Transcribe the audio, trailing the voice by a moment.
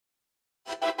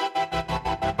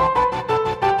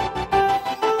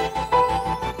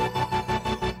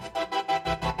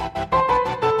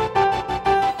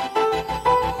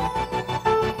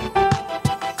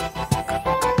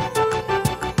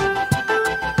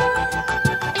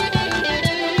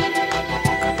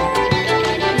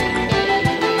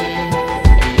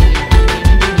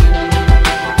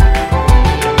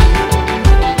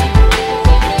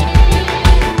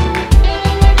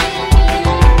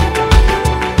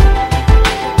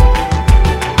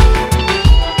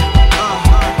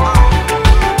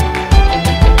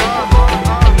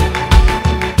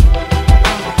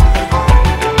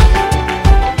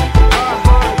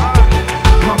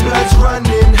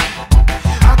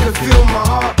feel my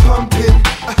heart pumping,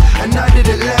 and I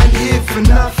didn't land here for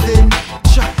nothing.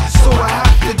 So I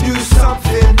have to do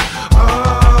something.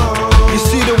 You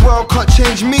see, the world can't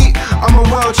change me, I'm a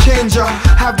world changer.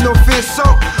 Have no fear, so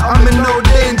I'm in no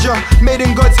danger. Made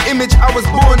in God's image, I was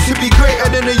born to be greater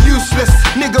than a useless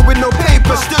nigga with no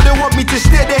paper. Still they want me to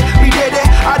stay there, be there.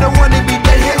 I don't wanna be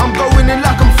dead here, I'm going in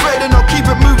like I'm Fred, and I'll keep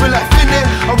it moving like Finley.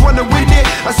 I wanna win it,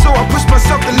 and so I push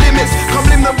myself the limits. Can't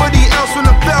blame nobody else when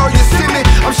I fail, you see me.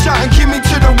 I'm shouting, give me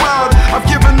to the world. I've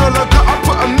given all I got, I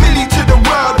put a milli to the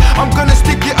world. I'm gonna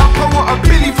stick it up, I want a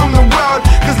billy from the world.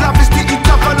 Cause life is sticky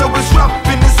tough, I know it's rough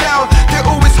in this hell. They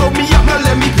always hold me up, now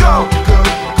let me go.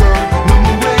 No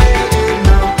more waiting,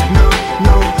 no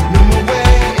more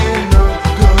waiting, go.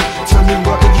 Tell me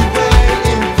what are you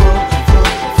waiting for?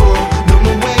 No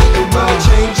more waiting. World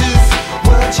changes,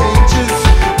 world changes,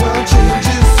 world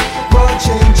changes, world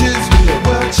changes,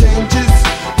 world changes,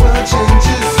 world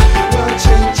changes, world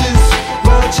changes,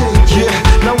 world changes. Yeah,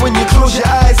 now when you close your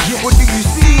eyes, what do you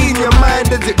see in your mind?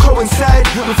 Does it coincide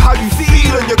with how you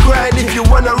feel on your grind? If you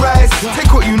wanna rise,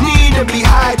 take what you need and be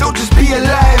high, don't just be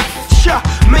alive.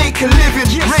 Make a living,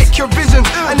 break your visions,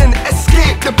 and then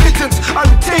escape the pittance.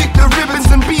 Untake the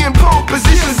ribbons and be in pole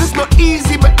positions. It's not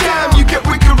easy, but damn, you get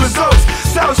wicked results.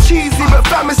 Sounds cheesy, but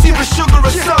pharmacy with sugar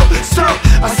or salt. So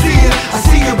I see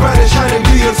you, brother, trying to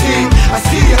do your thing. I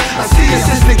see you,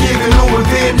 sister, giving all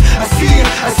within. I see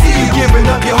you giving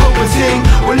up your hope and thing.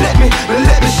 Well, let me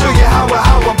show you how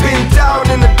I've been down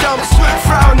in the dumps,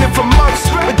 frowning for months,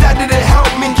 but that didn't help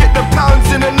me get the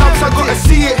pounds in the lumps. I gotta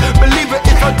see it, believe it.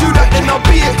 If I do that, then I'll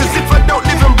be it. Cause if I don't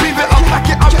live and breathe it, I'll pack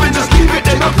it up and just leave it,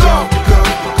 then I'll go.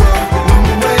 No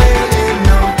more waiting,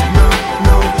 no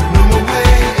more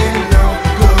waiting, go.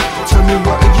 Tell me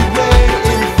what are you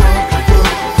waiting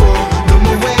for? No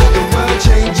more waiting. World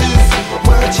changes,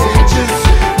 world changes,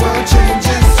 world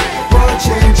changes, world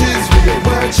changes,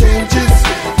 world changes,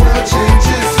 world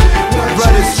changes,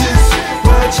 world changes,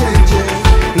 world changes.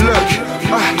 Look,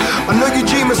 I know you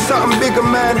dream of something bigger,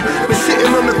 man. But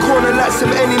sitting on the corner like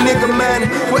some any nigga, man.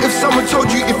 What if someone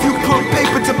told you if you put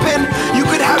paper to pen, you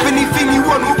could have anything you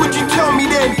want? What would you tell me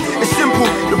then? It's simple,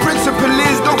 the principle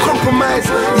is don't compromise.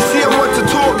 You see, I want to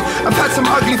talk, I've had some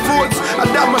ugly thoughts. I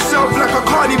doubt myself like I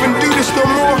can't even do this no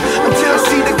more. Until I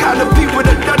see the kind of people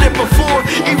that done it before.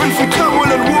 Even through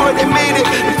turmoil and war, they made it.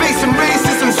 They're facing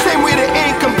racism, same way they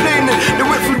ain't complaining. They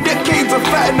went through decades of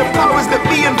fighting the powers that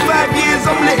be. In 5 years,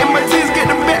 I'm letting my tears get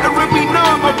the better of me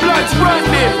now. My blood's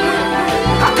running,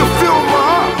 I can feel my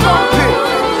heart pumping,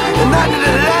 and I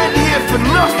didn't land here for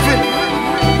nothing.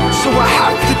 So I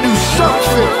have to do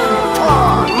something.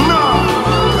 Oh no.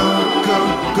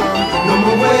 Go. No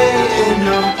more waiting,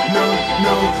 no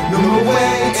more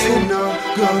waiting, go.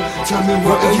 Tell me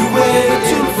what are you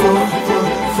waiting for?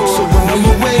 So why are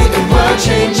you waiting? World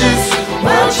changes.